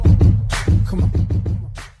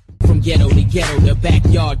ghetto, the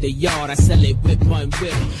backyard, the yard. I sell it with one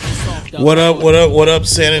whip. What up,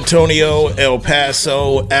 San Antonio, El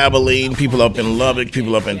Paso, Abilene, people up in Lubbock,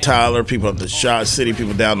 people up in Tyler, people up in Shot City,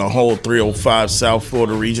 people down the whole 305 South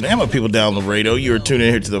Florida region, and my people down the radio. You're tuning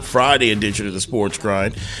in here to the Friday edition of the Sports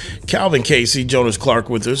Grind. Calvin Casey, Jonas Clark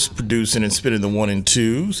with us, producing and spinning the 1 and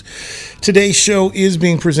 2s. Today's show is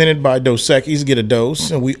being presented by Dos Equis. Get a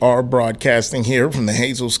dose, and we are broadcasting here from the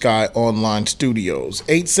Hazel Sky Online Studios.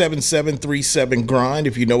 877-37-GRIND.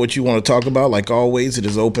 If you know what you want to talk about, like always, it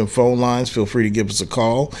is open phone lines. Feel free to give us a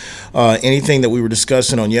call. Anything that we were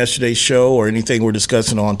discussing on yesterday's show or anything we're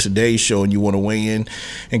discussing on today's show and you want to weigh in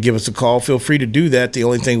and give us a call, feel free to do that. The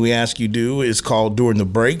only thing we ask you do is call during the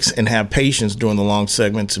breaks and have patience during the long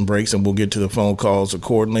segments and breaks, and we'll get to the phone calls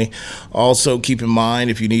accordingly. Also, keep in mind,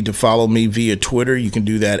 if you need to follow me via Twitter, you can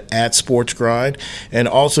do that at Sports Grind. And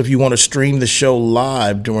also, if you want to stream the show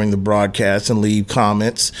live during the broadcast and leave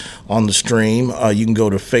comments on the stream, you can go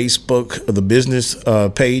to Facebook, the business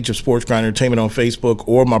page of Sports Grind Entertainment on Facebook,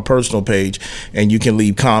 or my personal page, and you can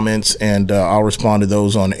leave comments, and I'll respond to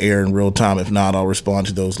those on air in real time. If not, I'll respond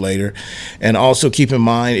to those later. And also keep in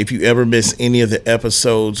mind, if you ever miss any of the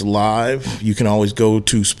episodes live, you can always go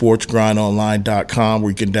to sportsgrindonline.com, where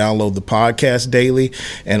you can download the podcast daily.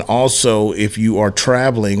 And also, if you are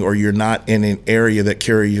traveling or you're not in an area that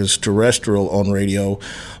carries terrestrial on radio,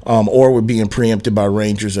 or we're being preempted by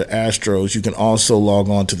Rangers or Astros, you can also log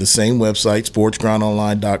on to the same website,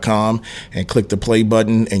 sportsgrindonline.com, and click the play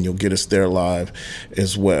button, and you'll get us there live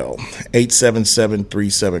as well.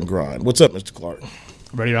 877-37-GRIND. What's up, Mr. Clark?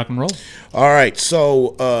 Ready to rock and roll. All right,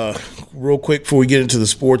 so real quick before we get into the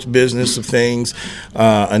sports business of things,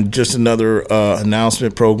 and just another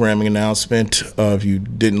programming announcement. If you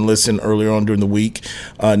didn't listen earlier on during the week,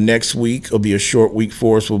 next week will be a short week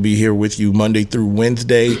for us. We'll be here with you Monday through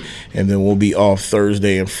Wednesday, and then we'll be off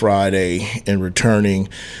Thursday and Friday and returning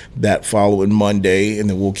that following Monday, and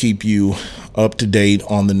then we'll keep you up to date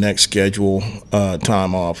on the next schedule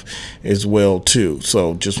time off as well too.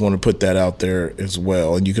 So just want to put that out there as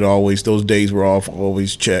well. And you can always, those days we're off,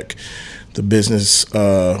 always check the business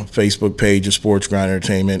Facebook page of Sports Grind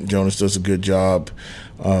Entertainment. Jonas does a good job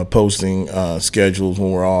posting schedules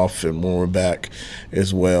when we're off and when we're back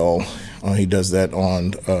as well. He does that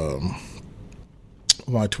on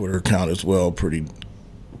my Twitter account as well, pretty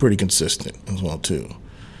consistent as well too.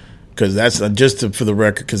 Because that's for the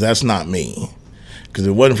record, because that's not me. Because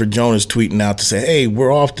if it wasn't for Jonas tweeting out to say, hey,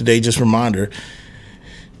 we're off today, just a reminder,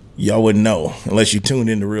 y'all wouldn't know unless you tuned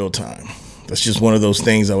into real time. That's just one of those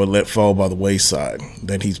things I would let fall by the wayside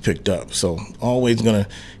that he's picked up. So always going to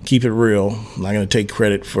keep it real. I'm not going to take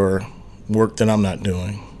credit for work that I'm not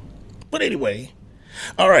doing. But anyway.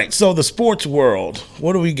 All right, so the sports world,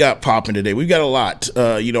 what do we got popping today? We've got a lot.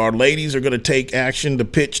 Our ladies are going to take action to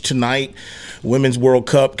pitch tonight. Women's World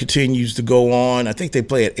Cup continues to go on. I think they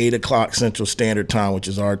play at 8 o'clock Central Standard Time, which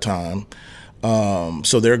is our time.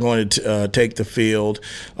 So they're going to take the field.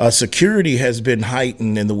 Security has been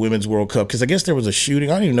heightened in the Women's World Cup because I guess there was a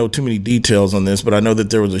shooting. I don't even know too many details on this, but I know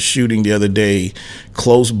that there was a shooting the other day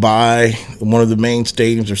close by one of the main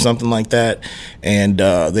stadiums or something like that, and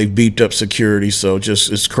they've beefed up security. So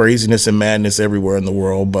just it's craziness and madness everywhere in the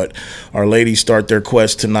world. But our ladies start their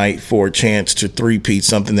quest tonight for a chance to three-peat,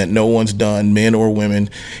 something that no one's done, men or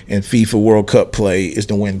women, in FIFA World Cup play, is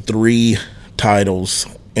to win 3 titles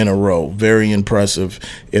in a row. Very impressive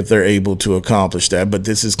if they're able to accomplish that. But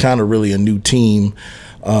this is kind of really a new team,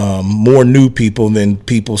 more new people than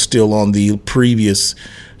people still on the previous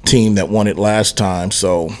team that won it last time.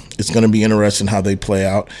 So it's going to be interesting how they play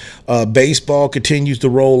out. Baseball continues to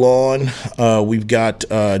roll on. We've got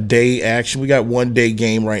day action. We got 1 day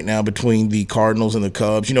game right now between the Cardinals and the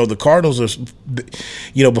Cubs. The Cardinals are,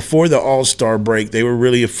 before the All-Star break, they were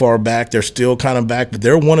really far back. They're still kind of back, but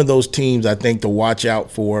they're one of those teams I think to watch out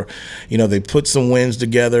for. They put some wins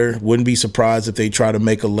together. Wouldn't be surprised if they try to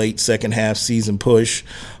make a late second half season push.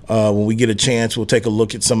 When we get a chance, we'll take a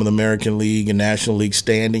look at some of the American League and National League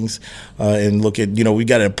standings and look at, we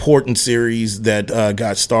got an important series that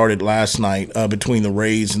got started last night between the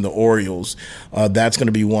Rays and the Orioles. That's going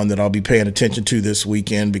to be one that I'll be paying attention to this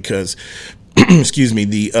weekend because, excuse me,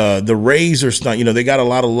 the Rays are, they got a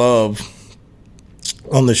lot of love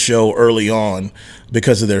on the show early on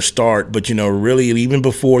because of their start. But, really, even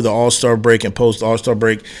before the All-Star break and post-All-Star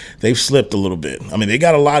break, they've slipped a little bit. I mean, they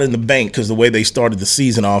got a lot in the bank because the way they started the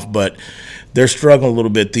season off, but they're struggling a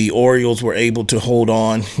little bit. The Orioles were able to hold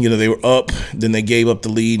on. They were up, then they gave up the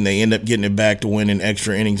lead, and they end up getting it back to win in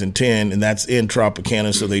extra innings in 10, and that's in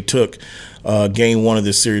Tropicana. So they took game one of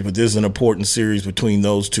this series, but this is an important series between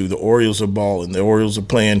those two. The Orioles are balling. The Orioles are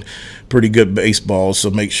playing pretty good baseball, so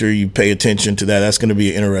make sure you pay attention to that. That's going to be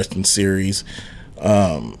an interesting series.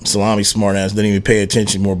 Salami smartass didn't even pay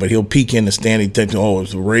attention more, but he'll peek in the standing thinking, oh,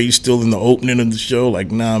 is the Rays still in the opening of the show?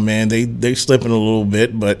 Like, nah, man, they slipping a little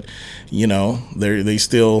bit, but they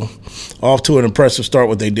still off to an impressive start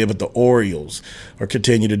what they did, but the Orioles are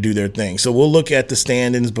continue to do their thing. So we'll look at the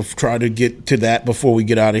standings, but try to get to that before we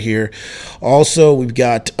get out of here. Also, we've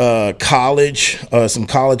got some college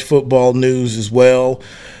football news as well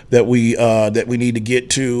that we need to get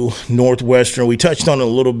to. Northwestern, we touched on it a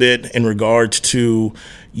little bit in regards to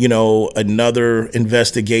another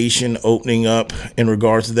investigation opening up in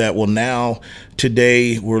regards to that. Well, now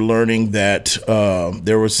today we're learning that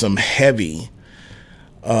there was some heavy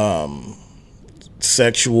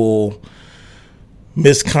sexual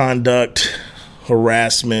misconduct,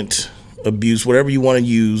 harassment, abuse, whatever you want to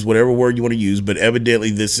use, whatever word you want to use, but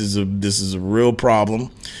evidently this is a real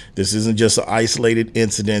problem. This isn't just an isolated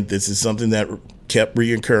incident. This is something that kept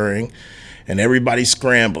reoccurring, and everybody's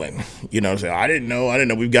scrambling. Say, I didn't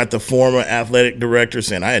know. We've got the former athletic director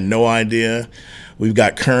saying, I had no idea. We've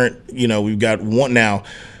got we've got one now.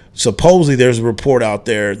 Supposedly there's a report out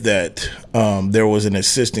there that there was an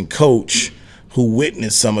assistant coach who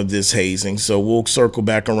witnessed some of this hazing. So we'll circle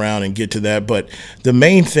back around and get to that. But the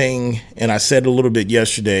main thing, and I said a little bit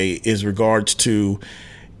yesterday, is regards to,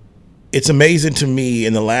 it's amazing to me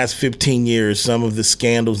in the last 15 years, some of the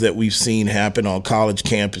scandals that we've seen happen on college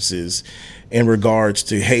campuses in regards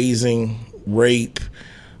to hazing, rape,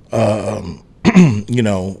 whatever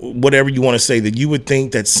you want to say, that you would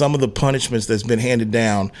think that some of the punishments that's been handed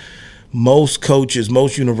down, most coaches,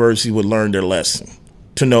 most universities would learn their lesson.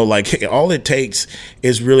 To know, like, hey, all it takes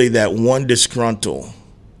is really that one disgruntled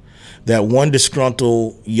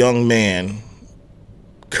young man,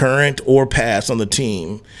 current or past on the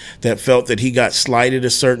team, that felt that he got slighted a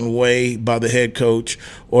certain way by the head coach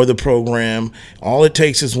or the program. All it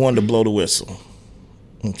takes is one to blow the whistle.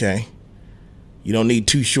 Okay? You don't need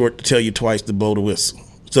too short to tell you twice to blow the whistle.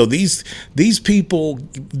 So these people,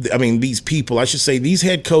 I should say, these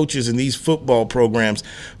head coaches and these football programs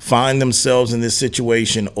find themselves in this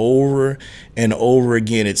situation over and over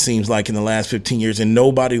again, it seems like, in the last 15 years, and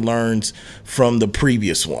nobody learns from the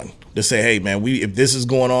previous one. To say, hey, man, if this is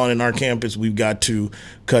going on in our campus, we've got to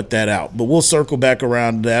cut that out. But we'll circle back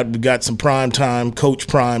around to that. We've got some primetime, Coach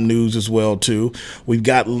Prime news as well, too. We've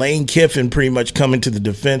got Lane Kiffin pretty much coming to the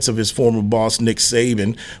defense of his former boss, Nick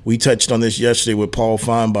Saban. We touched on this yesterday with Paul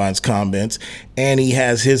Feinbein's comments, and he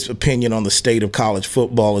has his opinion on the state of college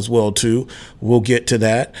football as well, too. We'll get to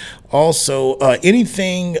that. Also,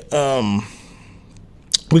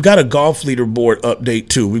 we've got a golf leaderboard update,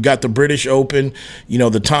 too. We've got the British Open.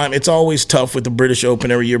 The time, it's always tough with the British Open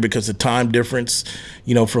every year because the time difference,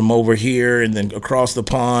 from over here and then across the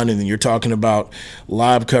pond. And then you're talking about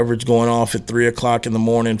live coverage going off at 3 o'clock in the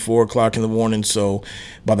morning, 4 o'clock in the morning. So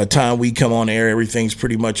by the time we come on air, everything's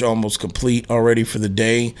pretty much almost complete already for the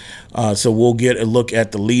day. So we'll get a look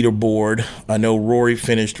at the leaderboard. I know Rory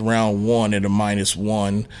finished round one at a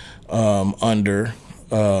 -1 under.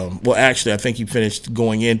 Well, actually, I think he finished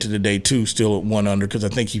going into the day, too, still at 1 under, because I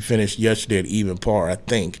think he finished yesterday at even par, I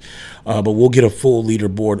think. But we'll get a full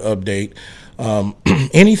leaderboard update.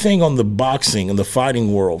 Anything on the boxing and the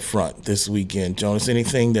fighting world front this weekend, Jonas?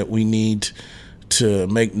 Anything that we need to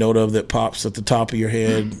make note of that pops at the top of your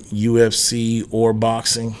head, UFC or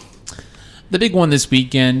boxing? The big one this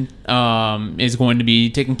weekend is going to be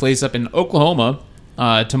taking place up in Oklahoma.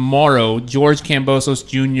 Tomorrow, George Kambosos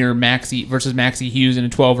Jr. versus Maxie Hughes in a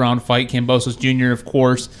 12-round fight. Kambosos Jr., of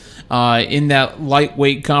course, in that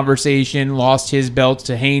lightweight conversation, lost his belt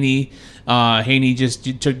to Haney. Haney just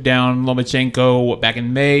took down Lomachenko back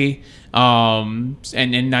in May.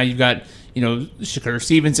 And now you've got, Shakur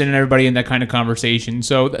Stevenson and everybody in that kind of conversation.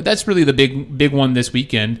 So that's really the big one this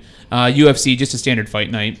weekend. UFC, just a standard fight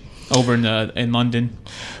night over in London.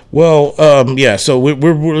 Well, yeah. So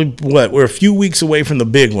we're a few weeks away from the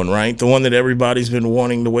big one, right? The one that everybody's been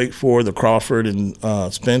wanting to wait for, the Crawford and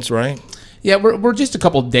Spence, right? Yeah, we're just a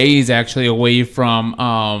couple days actually away from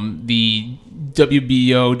the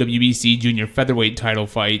WBO WBC junior featherweight title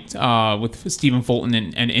fight with Stephen Fulton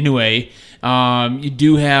and Inoue. You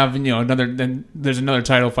do have there's another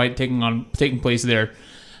title fight taking place there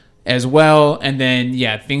as well, and then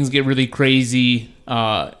things get really crazy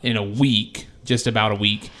in a week, just about a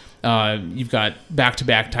week. You've got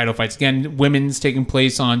back-to-back title fights. Again, women's taking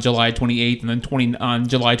place on July 28th and then on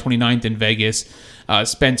July 29th in Vegas.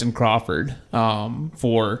 Spence and Crawford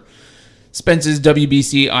for Spence's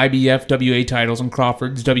WBC, IBF, WA titles, and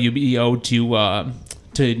Crawford's WBO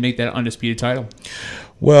to make that undisputed title.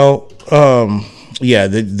 Well, yeah,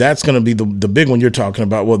 that's going to be the big one you're talking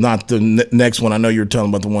about. Well, not the next one. I know you're talking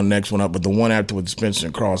about the one next one up, but the one after with Spencer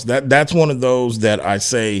and Cross. That's one of those that I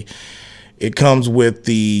say it comes with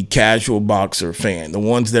the casual boxer fan, the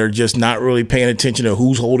ones that are just not really paying attention to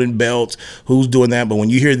who's holding belts, who's doing that. But when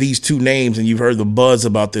you hear these two names and you've heard the buzz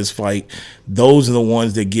about this fight, those are the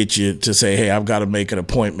ones that get you to say, hey, I've got to make an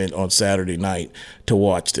appointment on Saturday night to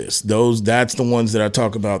watch this. That's the ones that I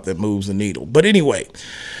talk about that moves the needle. But anyway,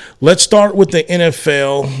 let's start with the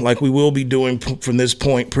NFL, like we will be doing from this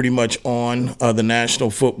point pretty much on. The National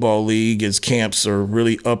Football League, as camps are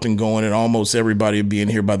really up and going, and almost everybody will be in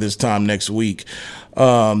here by this time next week.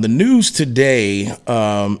 The news today,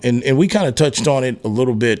 and we kind of touched on it a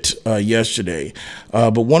little bit yesterday,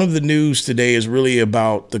 but one of the news today is really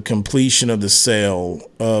about the completion of the sale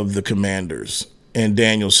of the Commanders and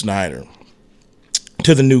Daniel Snyder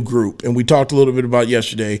to the new group. And we talked a little bit about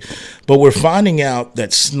yesterday, but we're finding out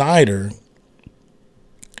that Snyder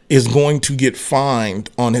is going to get fined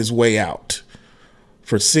on his way out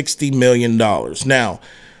for $60 million. Now,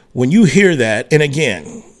 when you hear that, and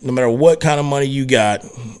again, no matter what kind of money you got,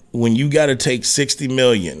 when you got to take $60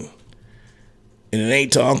 million and it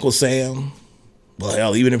ain't to Uncle Sam, well,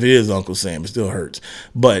 hell, even if it is Uncle Sam, it still hurts.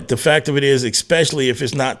 But the fact of it is, especially if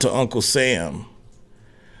it's not to Uncle Sam,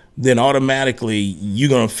 then automatically you're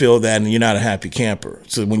going to feel that and you're not a happy camper.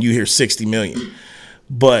 So when you hear $60 million.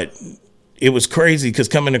 But it was crazy because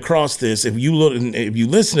coming across this, if you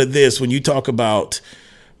listen to this, when you talk about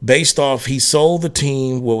based off, he sold the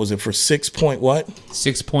team, what was it, for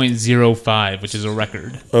 6.05, which is a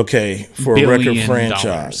record. Okay, for a record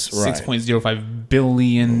franchise. Right. $6.05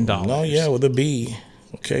 billion. Oh, yeah, with a B.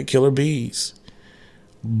 Okay, killer bees.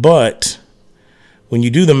 But when you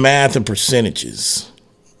do the math and percentages,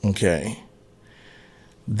 okay,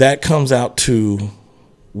 that comes out to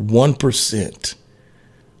 1%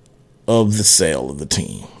 of the sale of the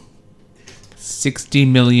team. $60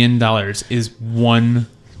 million is 1%.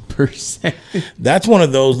 That's one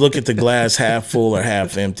of those look at the glass half full or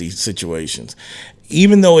half empty situations.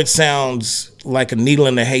 Even though it sounds like a needle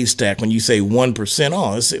in a haystack when you say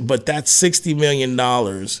 1%, but that's $60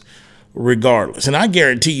 million regardless. And I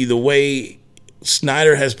guarantee you the way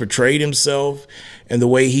Snyder has portrayed himself and the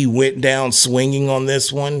way he went down swinging on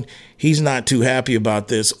this one, he's not too happy about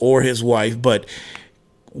this, or his wife. But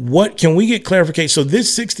what can we get clarification? So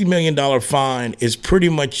this $60 million fine is pretty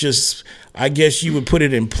much just, I guess you would put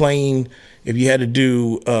it in plain, if you had to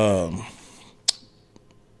do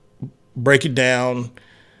break it down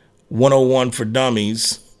 101 for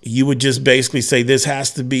dummies, you would just basically say this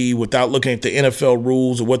has to be, without looking at the NFL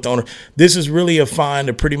rules or what the owner, this is really a fine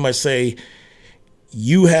to pretty much say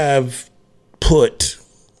you have put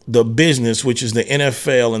the business, which is the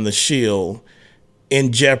NFL and the Shield,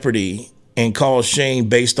 in jeopardy and cause shame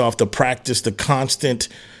based off the practice, the constant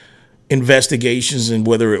investigations, and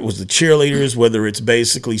whether it was the cheerleaders, whether it's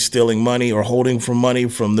basically stealing money or holding for money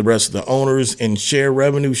from the rest of the owners and share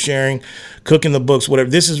revenue sharing, cooking the books, whatever.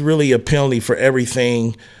 This is really a penalty for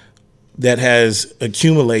everything that has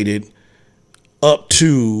accumulated up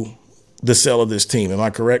to the sale of this team. Am I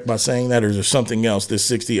correct by saying that, or is there something else? This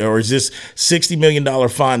 $60 million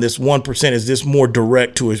fine, this 1%, is this more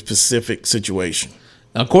direct to a specific situation?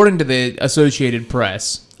 According to the Associated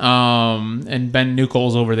Press, and Ben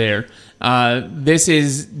Nichols over there, this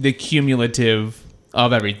is the cumulative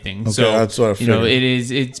of everything. Okay, so that's what I figured.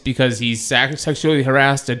 It's because he sexually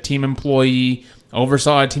harassed a team employee,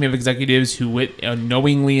 oversaw a team of executives who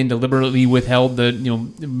knowingly and deliberately withheld the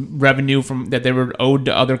revenue from that they were owed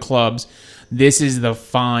to other clubs. This is the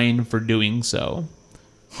fine for doing so.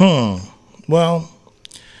 Well,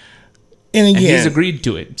 and again, he's agreed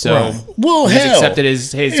to it. So right. Well, he's hell, accepted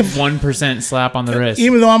his 1% slap on the wrist.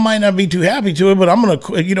 Even though I might not be too happy to it, but I'm gonna,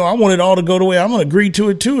 I want it all to go the way I'm gonna agree to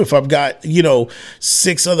it too. If I've got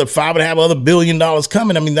 $5.5 other billion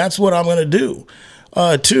coming, I mean that's what I'm gonna do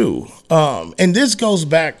too. And this goes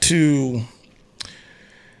back to,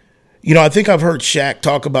 I think I've heard Shaq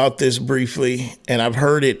talk about this briefly, and I've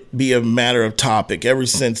heard it be a matter of topic ever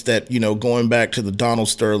since that, going back to the Donald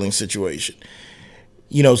Sterling situation.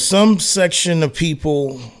 Some section of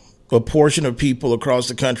people, a portion of people across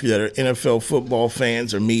the country that are NFL football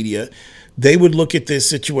fans or media, they would look at this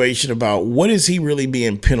situation about what is he really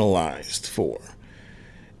being penalized for?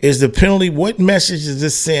 Is the penalty, what message does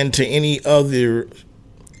this send to any other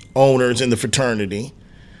owners in the fraternity?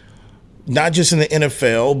 not just in the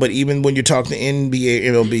NFL, but even when you're talking to NBA,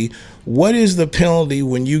 MLB, what is the penalty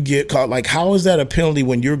when you get caught? Like, how is that a penalty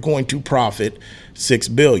when you're going to profit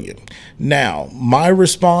 $6 billion? Now, my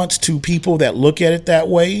response to people that look at it that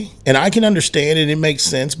way, and I can understand it, it makes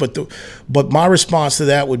sense, but my response to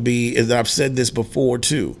that would be, is that I've said this before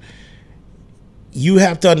too. You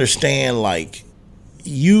have to understand, like,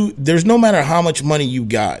 there's no matter how much money you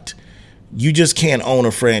got, you just can't own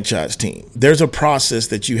a franchise team. There's a process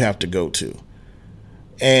that you have to go to.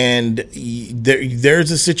 And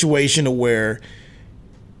there's a situation where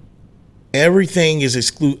everything is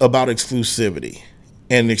about exclusivity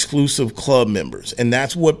and exclusive club members. And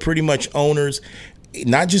that's what pretty much owners,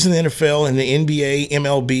 not just in the NFL and the NBA,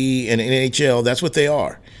 MLB, and NHL, that's what they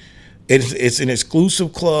are. It's an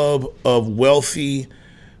exclusive club of wealthy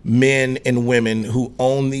men and women who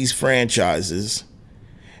own these franchises.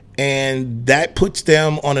 And that puts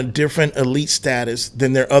them on a different elite status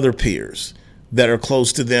than their other peers that are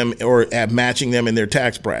close to them or at matching them in their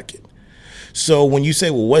tax bracket. So when you say,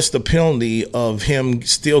 well, what's the penalty of him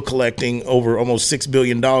still collecting over almost $6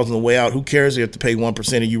 billion on the way out? Who cares if you have to pay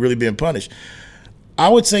 1% and you really being punished? I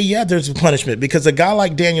would say, yeah, there's a punishment, because a guy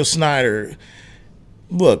like Daniel Snyder,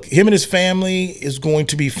 look, him and his family is going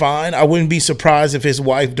to be fine. I wouldn't be surprised if his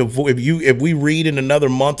wife if we read in another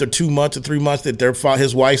month or 2 months or 3 months that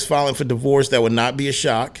his wife's filing for divorce. That would not be a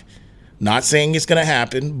shock. Not saying it's going to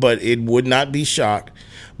happen, but it would not be shock.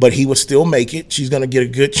 But he would still make it. She's going to get a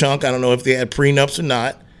good chunk. I don't know if they had prenups or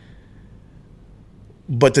not.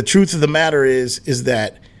 But the truth of the matter is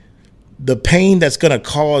that the pain that's going to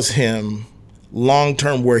cause him long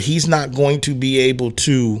term, where he's not going to be able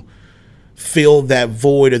to fill that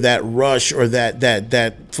void or that rush or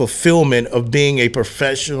that fulfillment of being a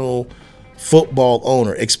professional football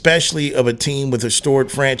owner, especially of a team with historic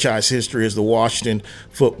franchise history as the Washington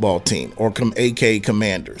football team, or aka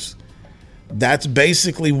Commanders. That's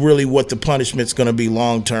basically really what the punishment's going to be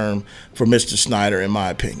long term for Mr. Snyder, in my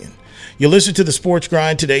opinion. You listen to the Sports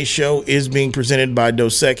Grind. Today's show is being presented by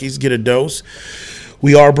Dos Equis. Get a dose.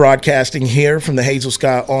 We are broadcasting here from the Hazel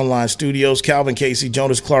Sky Online Studios. Calvin Casey,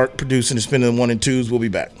 Jonas Clark producing and spinning the 1 and 2s. We'll be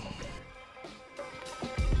back.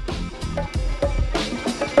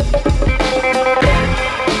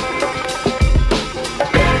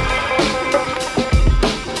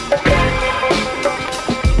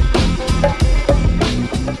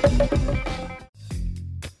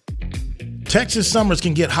 Texas summers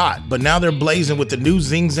can get hot, but now they're blazing with the new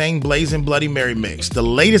Zing Zang Blazing Bloody Mary Mix. The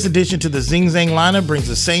latest addition to the Zing Zang lineup brings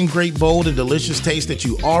the same great, bold, and delicious taste that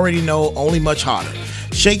you already know, only much hotter.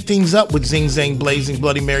 Shake things up with Zing Zang Blazing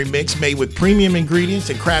Bloody Mary Mix, made with premium ingredients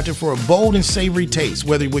and crafted for a bold and savory taste,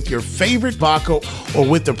 whether with your favorite vodka or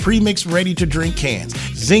with the pre-mixed ready-to-drink cans.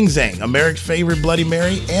 Zing Zang, America's favorite Bloody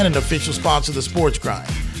Mary and an official sponsor of the Sports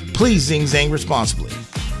Grind. Please Zing Zang responsibly.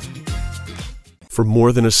 For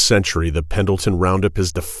more than a century, the Pendleton Roundup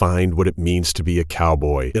has defined what it means to be a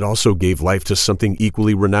cowboy. It also gave life to something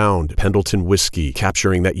equally renowned, Pendleton whiskey,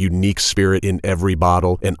 capturing that unique spirit in every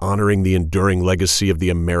bottle and honoring the enduring legacy of the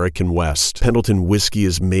American West. Pendleton whiskey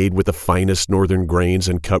is made with the finest northern grains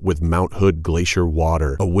and cut with Mount Hood Glacier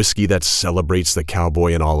water, a whiskey that celebrates the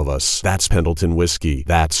cowboy in all of us. That's Pendleton whiskey.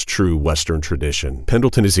 That's true Western tradition.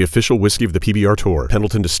 Pendleton is the official whiskey of the PBR Tour.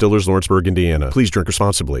 Pendleton Distillers, Lawrenceburg, Indiana. Please drink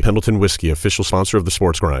responsibly. Pendleton Whiskey, official sponsor of the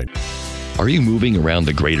Sports Grind. Are you moving around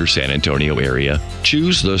the greater San Antonio area?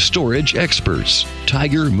 Choose the storage experts,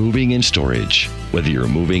 Tiger Moving and Storage. Whether you're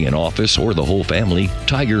moving an office or the whole family,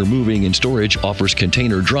 Tiger Moving and Storage offers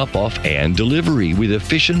container drop-off and delivery with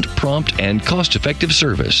efficient, prompt, and cost-effective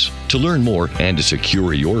service. To learn more and to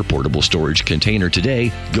secure your portable storage container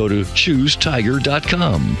today, go to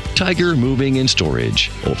ChooseTiger.com. Tiger Moving and Storage,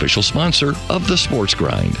 official sponsor of the Sports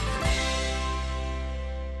Grind.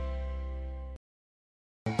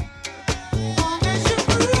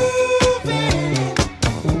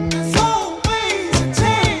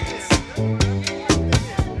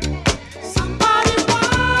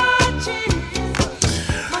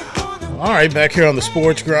 All right, back here on the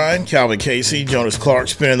Sports Grind, Calvin Casey, Jonas Clark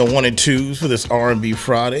spinning the 1 and 2s for this R&B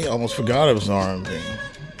Friday. Almost forgot it was R&B.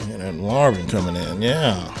 And then Marvin coming in,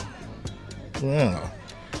 yeah.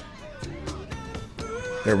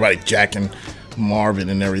 Everybody jacking Marvin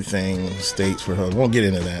and everything, states for her. Won't get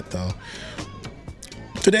into that, though.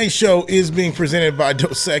 Today's show is being presented by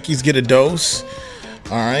Dos Equis. Get a dose.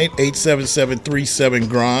 All right,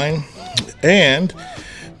 877-37-GRIND. And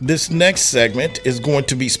This next segment is going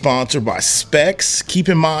to be sponsored by Specs. Keep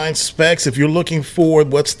in mind, Specs, if you're looking for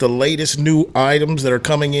what's the latest new items that are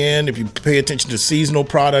coming in, if you pay attention to seasonal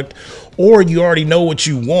product, or you already know what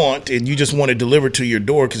you want and you just want it delivered to your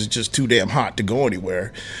door because it's just too damn hot to go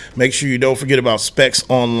anywhere, make sure you don't forget about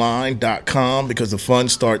SpecsOnline.com because the fun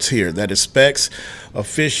starts here. That is Specs,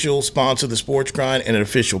 official sponsor of the Sports Grind and an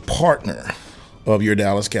official partner of your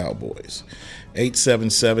Dallas Cowboys.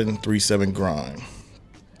 877-37-GRIND.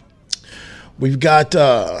 We've got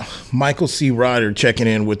Michael C. Ryder checking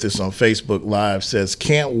in with us on Facebook Live, says,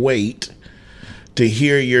 can't wait to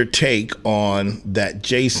hear your take on that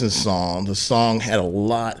Jason song. The song had a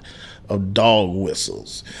lot of dog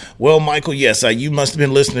whistles. Well, Michael, yes, you must have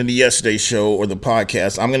been listening to yesterday's show or the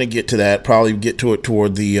podcast. I'm going to get to that, probably get to it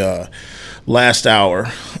toward the last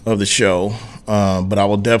hour of the show, but I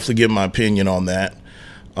will definitely give my opinion on that.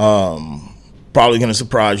 Probably going to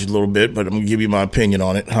surprise you a little bit, but I'm going to give you my opinion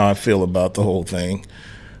on it, how I feel about the whole thing.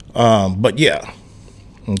 But yeah,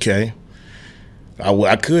 okay.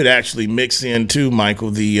 I could actually mix in too, Michael,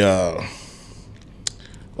 the a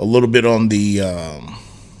little bit on the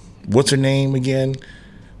what's her name again?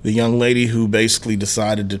 The young lady who basically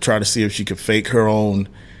decided to try to see if she could fake her own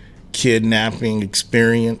kidnapping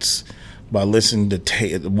experience by listening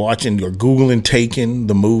to watching or Googling Taken,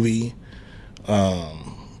 the movie.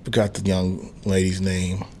 Forgot the young lady's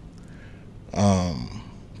name.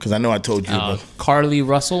 Because I know I told you about Carly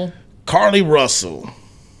Russell. Carly Russell.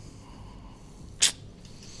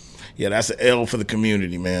 Yeah, that's an L for the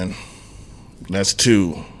community, man. That's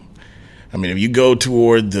 2. I mean, if you go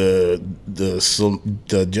toward the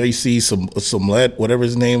JC Smollett, whatever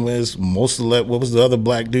his name is, Moslett, what was the other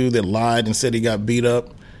black dude that lied and said he got beat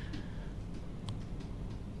up?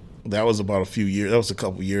 That was about a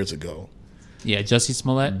couple years ago. Yeah, Jussie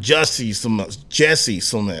Smollett. Jesse Smollett. Jussie.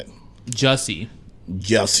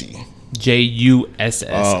 Jussie.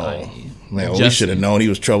 Man, we should have known he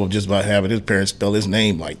was trouble just by having his parents spell his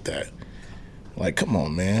name like that. Like, come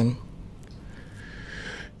on, man.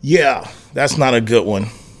 Yeah, that's not a good one.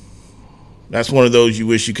 That's one of those you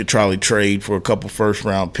wish you could probably trade for a couple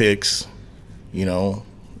first-round picks. You know,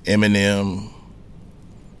 Eminem.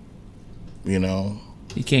 You know.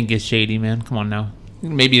 You can't get shady, man. Come on now.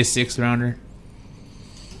 Maybe a 6th-rounder.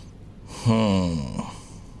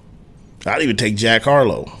 I'd even take Jack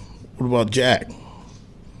Harlow. What about Jack?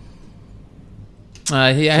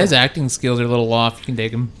 His acting skills are a little off. You can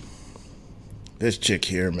take him. This chick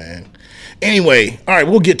here, man. Anyway, all right,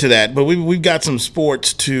 we'll get to that. But we've got some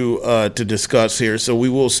sports to discuss here. So we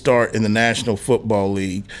will start in the National Football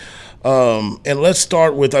League. And let's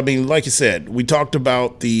start with, I mean, like you said, we talked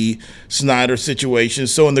about the Snyder situation.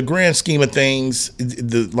 So in the grand scheme of things,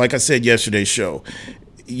 like I said yesterday's show,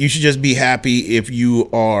 you should just be happy if you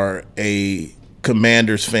are a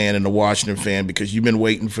Commanders fan and a Washington fan because you've been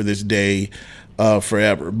waiting for this day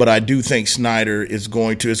forever. But I do think Snyder it's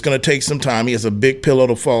going to take some time. He has a big pillow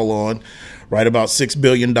to fall on, right about $6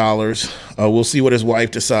 billion. We'll see what his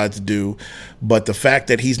wife decides to do. But the fact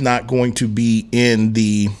that he's not going to be in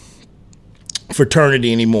the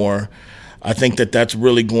fraternity anymore, I think that's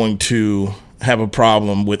really going to have a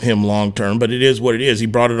problem with him long term. But it is what it is. He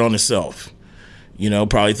brought it on himself. You know,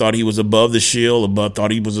 probably thought he was above the shield,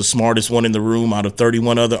 thought he was the smartest one in the room out of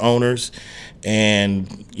 31 other owners.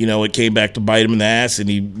 And, you know, it came back to bite him in the ass, and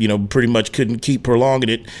he, you know, pretty much couldn't keep prolonging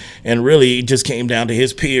it. And really, it just came down to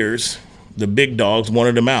his peers. The big dogs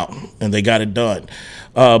wanted him out, and they got it done.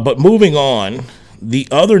 But moving on, the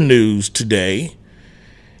other news today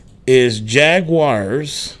is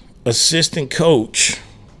Jaguars assistant coach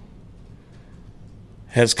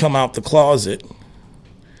has come out the closet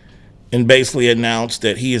and basically announced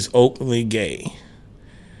that he is openly gay,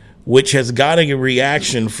 which has got a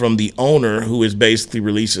reaction from the owner, who has basically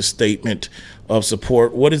released a statement of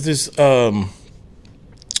support. What is this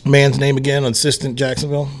man's name again, assistant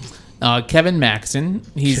Jacksonville? Kevin Maxen.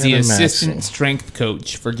 He's the assistant strength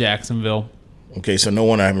coach for Jacksonville. Okay, so no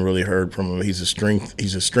one I haven't really heard from him. He's a strength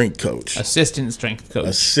coach. Assistant strength coach.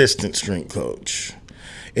 Assistant strength coach.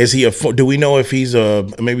 Is he do we know if he's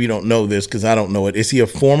maybe you don't know this because I don't know it. Is he a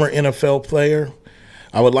former NFL player?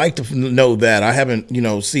 I would like to know that. I haven't,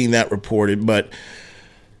 seen that reported, but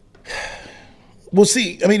we'll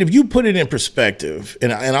see. I mean, if you put it in perspective,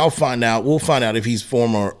 and I'll find out. We'll find out if he's a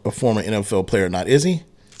former NFL player or not. Is he?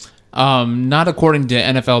 Not according to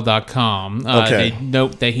NFL.com. Okay. They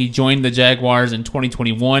note that he joined the Jaguars in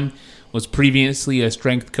 2021, was previously a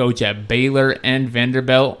strength coach at Baylor and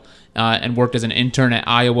Vanderbilt, and worked as an intern at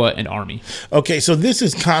Iowa and Army. Okay, so this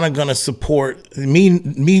is kind of going to support me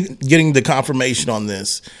getting the confirmation on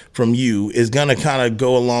this from you is going to kind of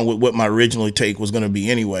go along with what my original take was going to be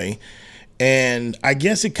anyway. And I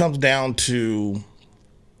guess it comes down to,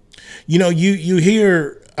 you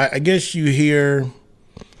hear, I guess you hear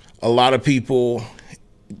a lot of people,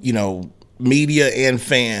 media and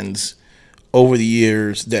fans over the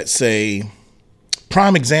years that say,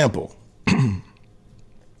 prime example,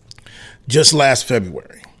 just last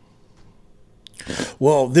February.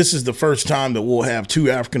 Well, this is the first time that we'll have two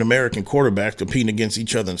African-American quarterbacks competing against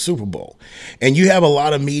each other in the Super Bowl. And you have a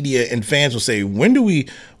lot of media and fans will say, when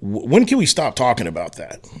can we stop talking about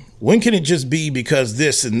that? When can it just be because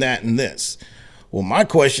this and that and this? Well, my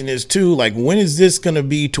question is too, when is this going to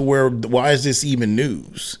be to where, why is this even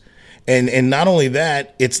news? And not only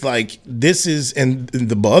that, it's like this is, and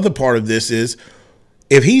the other part of this is,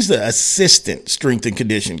 if he's the assistant strength and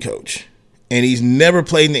condition coach and he's never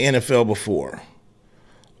played in the NFL before,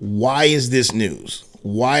 why is this news?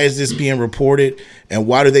 Why is this being reported? And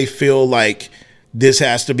why do they feel like this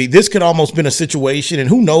could almost been a situation, and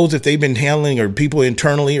who knows if they've been handling, or people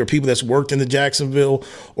internally, or people that's worked in the Jacksonville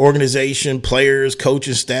organization, players,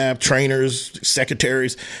 coaches, staff, trainers,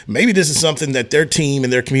 secretaries. Maybe this is something that their team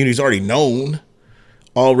and their community's already known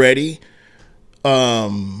already.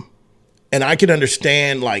 And I can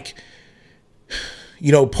understand,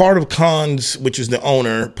 part of Khan's, which is the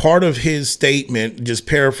owner, part of his statement, just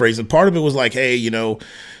paraphrasing, part of it was like, hey,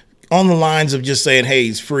 on the lines of just saying, hey,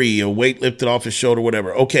 he's free, a weight lifted off his shoulder,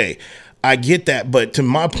 whatever. Okay, I get that. But to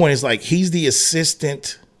my point, it's like he's the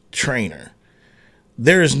assistant trainer.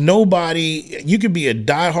 There is nobody, you could be a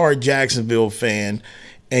diehard Jacksonville fan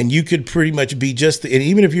and you could pretty much be and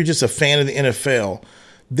even if you're just a fan of the NFL,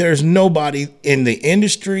 there's nobody in the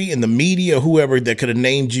industry, in the media, whoever, that could have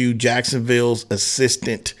named you Jacksonville's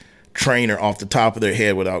assistant trainer off the top of their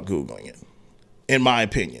head without Googling it, in my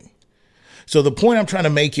opinion. So the point I'm trying to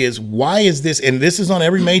make is, why is this, and this is on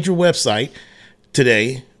every major website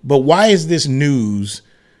today, but why is this news?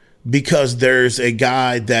 Because there's a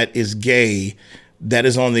guy that is gay that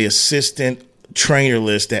is on the assistant trainer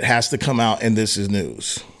list that has to come out, and this is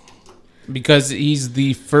news. Because he's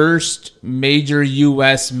the first major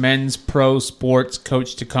U.S. men's pro sports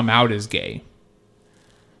coach to come out as gay.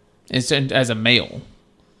 It's as a male.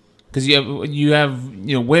 Because you have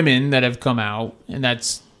women that have come out, and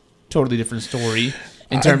that's totally different story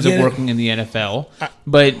in terms of working in the NFL.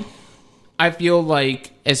 But I feel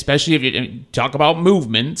like, especially if you talk about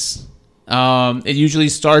movements, it usually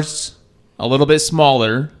starts a little bit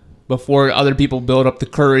smaller before other people build up the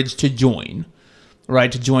courage to join, right?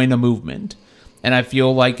 To join a movement. And I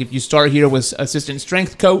feel like if you start here with assistant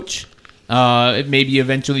strength coach, maybe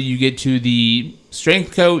eventually you get to the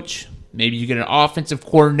strength coach, maybe you get an offensive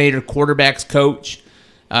coordinator, quarterbacks coach.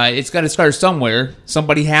 It's got to start somewhere.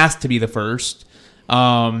 Somebody has to be the first.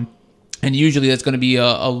 And usually that's going to be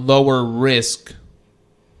a lower risk.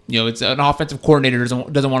 It's an offensive coordinator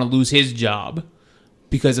doesn't want to lose his job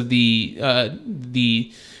because of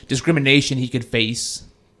the discrimination he could face.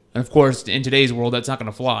 And of course, in today's world, that's not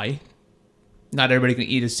going to fly. Not everybody can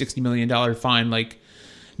eat a $60 million fine like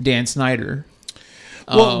Dan Snyder.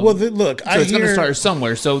 Look, so it's going to start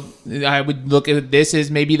somewhere. So I would look at this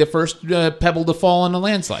as maybe the first pebble to fall in a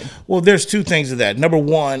landslide. Well, there's two things to that. Number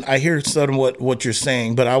one, I hear somewhat what you're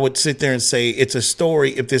saying, but I would sit there and say it's a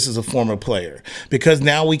story if this is a former player. Because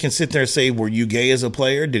now we can sit there and say, were you gay as a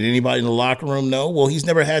player? Did anybody in the locker room know? Well, he's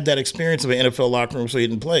never had that experience of an NFL locker room, so he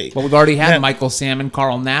didn't play. Well, we've already had Michael Sam and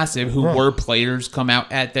Carl Nassib, who were players, come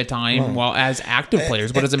out at the time while as active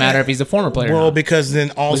players. What does it matter if he's a former player? Well, because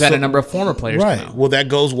then also... We've had a number of former players come out. Well, that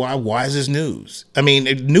goes why is this news? I mean,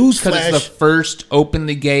 newsflash. Because it's the first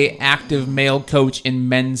openly gay active male coach in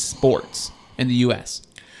men's sports in the U.S.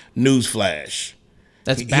 Newsflash.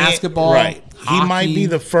 That's basketball, right? Hockey, he might be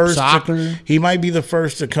the first. Soccer. He might be the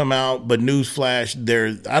first to come out, but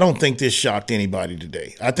newsflash, I don't think this shocked anybody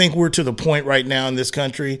today. I think we're to the point right now in this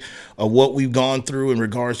country of what we've gone through in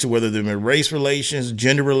regards to whether they're race relations,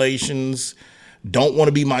 gender relations, don't want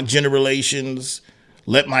to be my gender relations.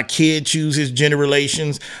 Let my kid choose his gender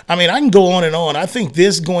relations. I mean, I can go on and on. I think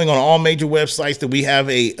this going on all major websites that we have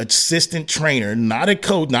a assistant trainer, not a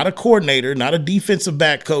coach, not a coordinator, not a defensive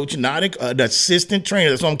back coach, not an assistant trainer.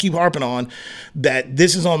 That's what I'm keep harping on, that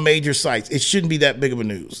this is on major sites. It shouldn't be that big of a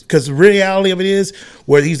news because the reality of it is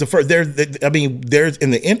where he's the first. There's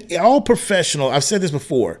in all professional. I've said this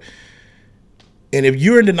before. And if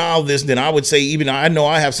you're in denial of this, then I would say, even I know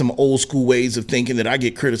I have some old school ways of thinking that I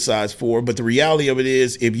get criticized for, but the reality of it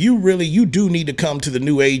is, if you do need to come to the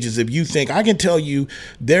new ages. If you think, I can tell you,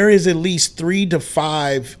 there is at least 3 to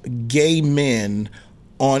 5 gay men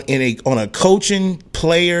on a coaching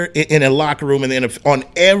player in a locker room on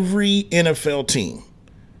every NFL team.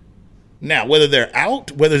 Now, whether they're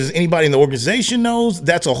out, whether there's anybody in the organization knows,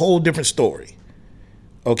 that's a whole different story.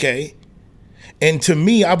 Okay? And to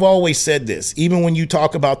me, I've always said this, even when you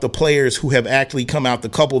talk about the players who have actually come out, the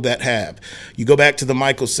couple that have. You go back to the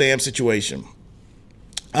Michael Sam situation.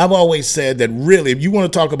 I've always said that really, if you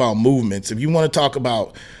want to talk about movements, if you want to talk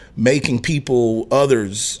about making people,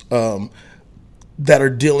 others that are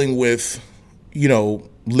dealing with,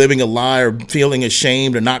 living a lie or feeling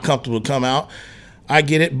ashamed or not comfortable to come out, I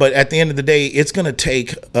get it. But at the end of the day, it's going to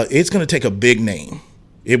take a big name.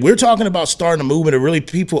 If we're talking about starting a movement of really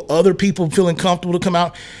other people feeling comfortable to come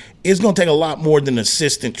out, it's going to take a lot more than an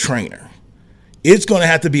assistant trainer. It's going to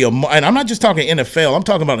have to be and I'm not just talking NFL, I'm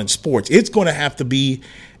talking about in sports. It's going to have to be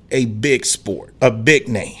a big sport, a big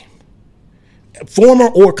name, former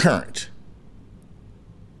or current.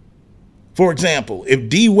 For example, if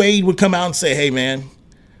D Wade would come out and say, hey, man,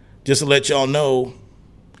 just to let y'all know,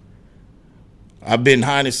 I've been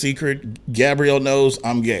hiding a secret. Gabrielle knows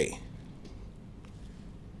I'm gay.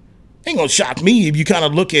 Ain't gonna shock me if you kind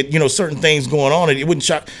of look at, certain things going on, and it wouldn't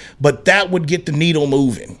shock, but that would get the needle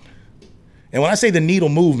moving. And when I say the needle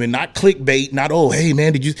moving, not clickbait, not, oh, hey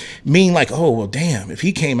man, did you mean like, oh, well, damn, if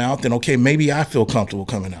he came out, then okay, maybe I feel comfortable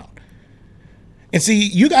coming out. And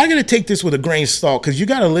see, I gotta take this with a grain of salt, because you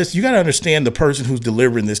gotta understand the person who's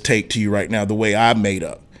delivering this take to you right now, the way I made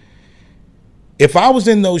up. If I was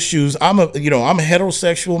in those shoes, I'm a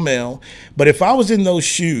heterosexual male, but if I was in those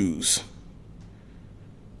shoes,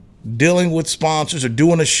 dealing with sponsors or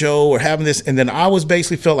doing a show or having this, and then I was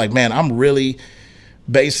basically felt like, man, I'm really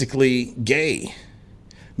basically gay.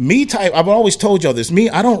 I've always told y'all this,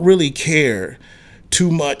 I don't really care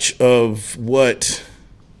too much of what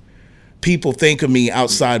people think of me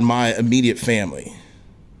outside my immediate family.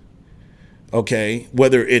 Okay,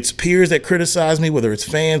 whether it's peers that criticize me, whether it's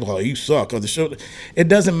fans, well, you suck, or the show, it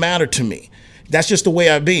doesn't matter to me. That's just the way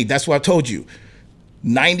I be. That's what I told you.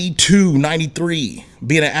 92, 93,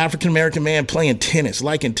 being an African-American man playing tennis,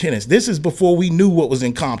 liking tennis. This is before we knew what was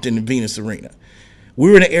in Compton and Venus Arena. We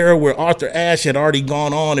were in an era where Arthur Ashe had already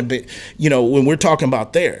gone on and been, when we're talking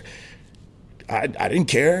about there. I didn't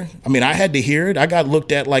care. I mean, I had to hear it. I got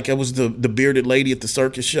looked at like I was the bearded lady at the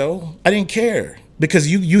circus show. I didn't care.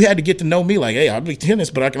 Because you had to get to know me like, hey, I play tennis,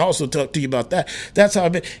 but I can also talk to you about that. That's how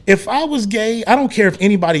I've been. If I was gay, I don't care if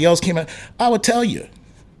anybody else came out, I would tell you.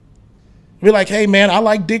 Be like, hey, man, I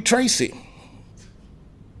like Dick Tracy.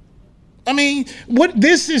 I mean,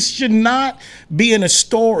 should not be in a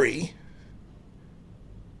story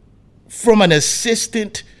from an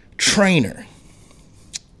assistant trainer.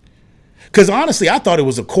 Because honestly, I thought it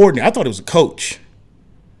was a coordinator. I thought it was a coach.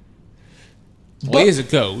 Well, he is a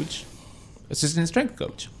coach. Assistant strength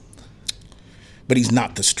coach. But he's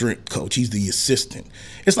not the strength coach. He's the assistant.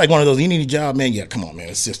 It's like one of those, you need a job, man? Yeah, come on, man,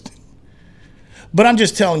 assistant. But I'm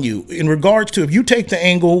just telling you, in regards to, if you take the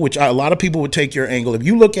angle, which a lot of people would take your angle, if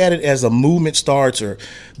you look at it as a movement starts or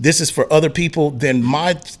this is for other people, then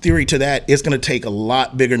my theory to that is going to take a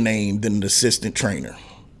lot bigger name than an assistant trainer.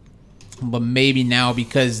 But maybe now,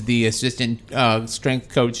 because the assistant strength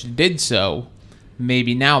coach did so,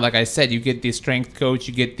 maybe now, like I said, you get the strength coach,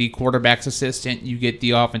 you get the quarterback's assistant, you get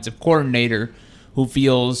the offensive coordinator who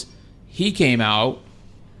feels he came out.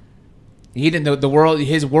 He didn't know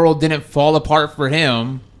his world didn't fall apart for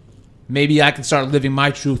him. Maybe I can start living my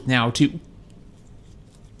truth now too.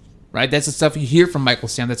 Right? That's the stuff you hear from Michael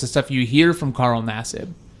Sam. That's the stuff you hear from Carl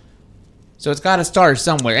Nassib. So it's got to start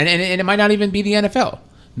somewhere, and it might not even be the NFL.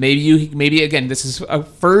 Maybe again, this is a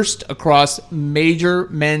first across major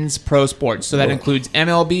men's pro sports. So that includes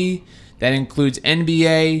MLB, that includes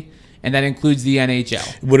NBA, and that includes the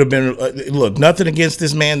NHL. Would have been, look, nothing against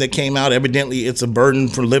this man that came out. Evidently, it's a burden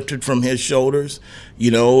lifted from his shoulders.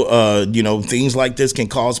 Things like this can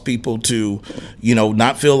cause people to,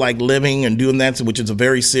 not feel like living and doing that, which is a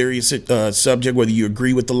very serious subject, whether you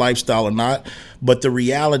agree with the lifestyle or not. But the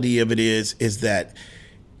reality of it is that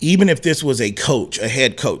even if this was a coach, a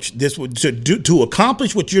head coach, this would to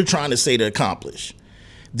accomplish what you're trying to say to accomplish.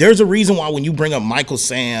 There's a reason why when you bring up Michael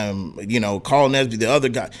Sam, Carl Nesby, the other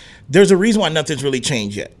guy, there's a reason why nothing's really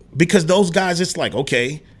changed yet. Because those guys, it's like,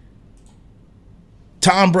 okay,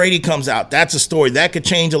 Tom Brady comes out. That's a story. That could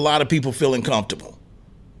change a lot of people feeling comfortable.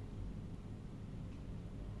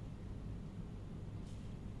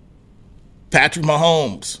 Patrick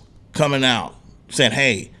Mahomes coming out saying,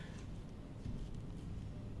 hey,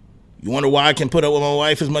 You wonder why I can put up with my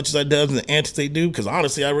wife as much as I does and the antics they do? Because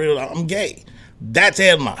honestly, I'm gay. That's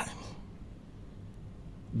headline.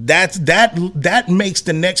 That makes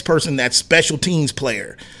the next person that special teams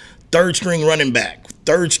player, third string running back,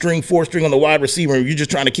 third string, fourth string on the wide receiver, and you're just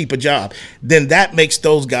trying to keep a job. Then that makes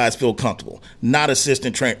those guys feel comfortable, not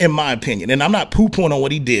assistant trainer, in my opinion. And I'm not poo-pooing on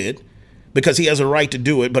what he did because he has a right to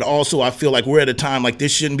do it, but also I feel like we're at a time like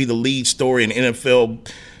this shouldn't be the lead story in NFL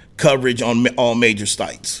coverage on all major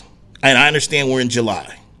sites. And I understand we're in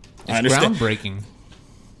July. It's groundbreaking.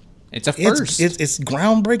 It's a first. It's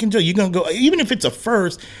groundbreaking, Joe. You're going to go, even if it's a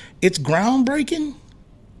first, it's groundbreaking.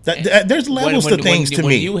 There's levels to things to me.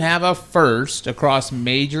 When you have a first across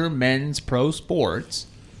major men's pro sports,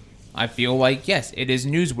 I feel like, yes, it is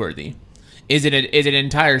newsworthy. Is it an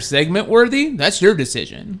entire segment worthy? That's your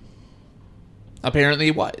decision. Apparently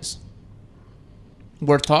it was.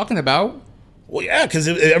 Worth talking about. Well, yeah, because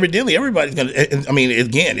evidently everybody's going to, I mean,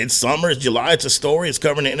 again, it's summer, it's July, it's a story, it's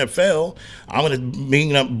covering the NFL. I'm going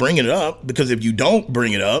to bring it up because if you don't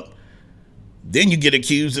bring it up, then you get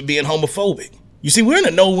accused of being homophobic. You see, we're in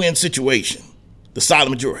a no-win situation, the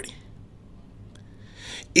silent majority.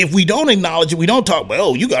 If we don't acknowledge it, we don't talk about,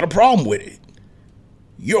 oh, you got a problem with it.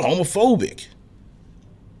 You're homophobic.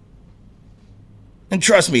 And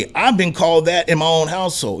trust me, I've been called that in my own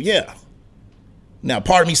household, yeah. Now,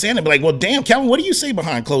 part of me saying it, be like, well, damn, Calvin, what do you say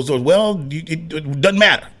behind closed doors? Well, it doesn't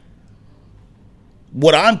matter.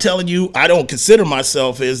 What I'm telling you, I don't consider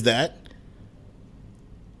myself as that.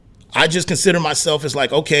 I just consider myself as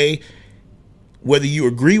like, okay, whether you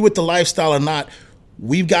agree with the lifestyle or not,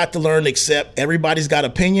 we've got to learn to accept everybody's got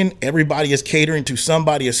opinion. Everybody is catering to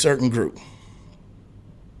somebody, a certain group.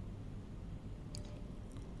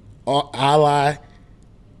 Ally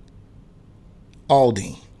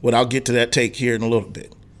Aldi. But I'll get to that take here in a little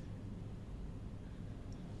bit.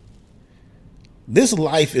 This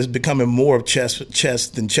life is becoming more of chess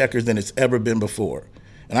than checkers than it's ever been before.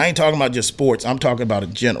 And I ain't talking about just sports. I'm talking about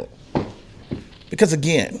in general. Because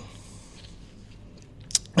again,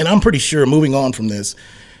 and I'm pretty sure moving on from this,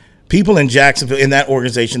 people in Jacksonville, in that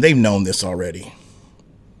organization, they've known this already.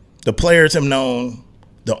 The players have known.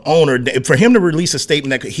 The owner, for him to release a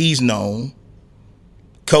statement that he's known,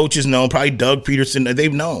 coaches known, probably Doug Peterson,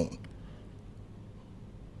 they've known.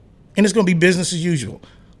 And it's going to be business as usual.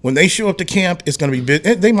 When they show up to camp, it's going to be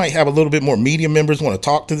they might have a little bit more media members want to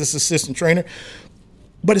talk to this assistant trainer,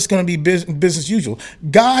 but it's going to be business as usual.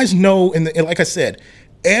 Guys know, and like I said,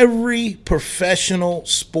 every professional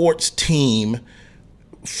sports team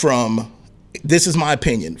from, this is my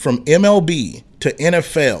opinion, from MLB to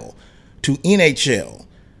NFL to NHL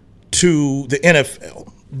to the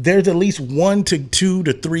NFL, there's at least 1 to 2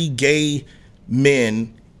 to 3 gay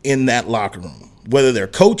men in that locker room. Whether they're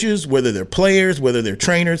coaches, whether they're players, whether they're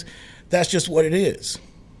trainers, that's just what it is.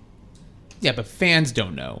 Yeah, but fans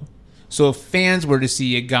don't know. So if fans were to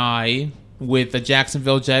see a guy with a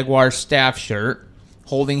Jacksonville Jaguars staff shirt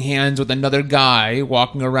holding hands with another guy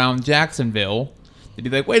walking around Jacksonville, they'd be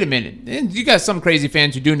like, wait a minute, you got some crazy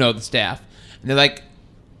fans who do know the staff. And they're like,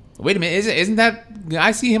 wait a minute, isn't that,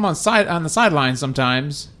 I see him on the sideline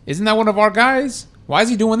sometimes. Isn't that one of our guys? Why is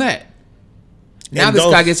he doing that? Now this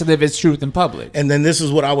guy gets to live his truth in public. And then this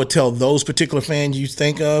is what I would tell those particular fans you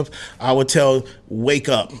think of. I would tell, wake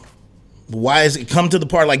up. Why is it come to the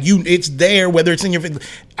part like you? It's there, whether it's in your.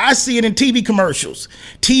 I see it in TV commercials,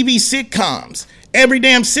 TV sitcoms. Every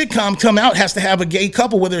damn sitcom come out has to have a gay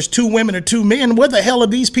couple, whether it's 2 women or 2 men. What the hell are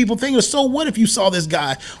these people thinking? So what if you saw this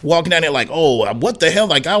guy walking down there like, oh, what the hell?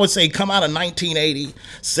 Like I would say, come out of 1980s,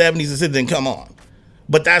 70s, and then come on.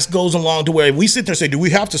 But that goes along to where if we sit there and say, do we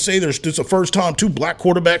have to say there's a first time 2 black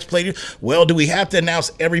quarterbacks played it? Well, do we have to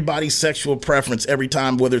announce everybody's sexual preference every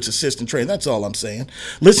time, whether it's assistant trainer? That's all I'm saying.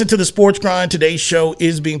 Listen to the Sports Grind. Today's show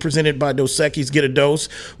is being presented by Dos Equis. Get a dose.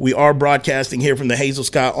 We are broadcasting here from the Hazel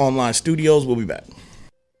Sky Online Studios. We'll be back.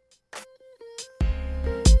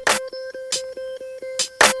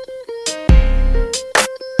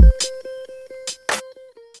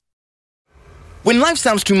 When life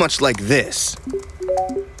sounds too much like this,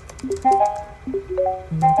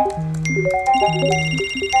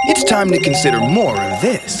 it's time to consider more of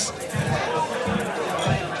this.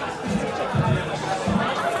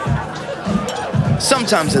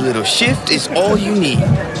 Sometimes a little shift is all you need.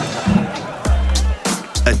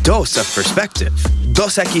 A dose of perspective.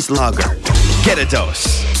 Dos Equis Lager. Get a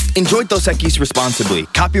dose. Enjoy Dos Equis responsibly.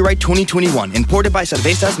 Copyright 2021. Imported by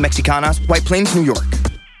Cervezas Mexicanas, White Plains, New York.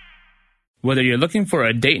 Whether you're looking for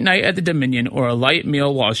a date night at the Dominion or a light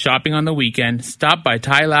meal while shopping on the weekend, stop by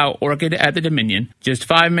Thai Lao Orchid at the Dominion. Just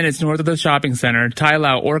 5 minutes north of the shopping center, Thai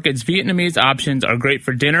Lao Orchid's Vietnamese options are great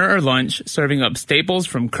for dinner or lunch, serving up staples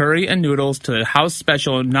from curry and noodles to the house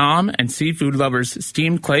special Nam and seafood lovers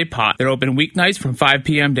steamed clay pot. They're open weeknights from 5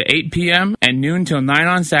 p.m. to 8 p.m. and noon till 9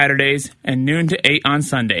 on Saturdays and noon to 8 on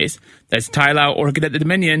Sundays. That's Thai Lao Orchid at the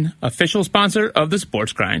Dominion, official sponsor of the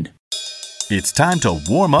Sports Grind. It's time to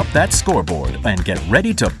warm up that scoreboard and get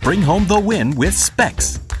ready to bring home the win with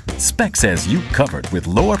Specs. Specs has you covered with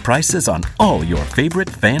lower prices on all your favorite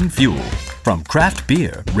fan fuel. From craft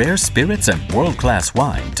beer, rare spirits, and world-class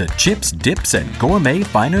wine to chips, dips, and gourmet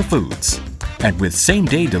finer foods. And with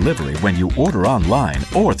same-day delivery when you order online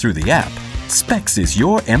or through the app, Specs is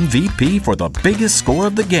your MVP for the biggest score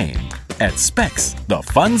of the game. At Specs, the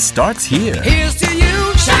fun starts here. Here's to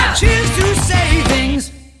you, cheers to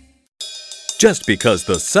savings. Just because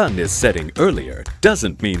the sun is setting earlier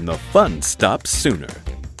doesn't mean the fun stops sooner.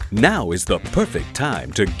 Now is the perfect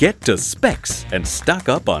time to get to Specs and stock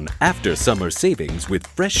up on after-summer savings with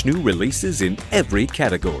fresh new releases in every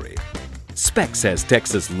category. Specs has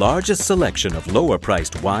Texas' largest selection of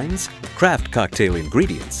lower-priced wines, craft cocktail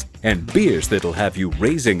ingredients, and beers that'll have you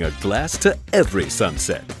raising a glass to every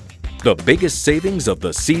sunset. The biggest savings of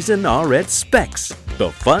the season are at Specs.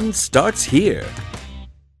 The fun starts here.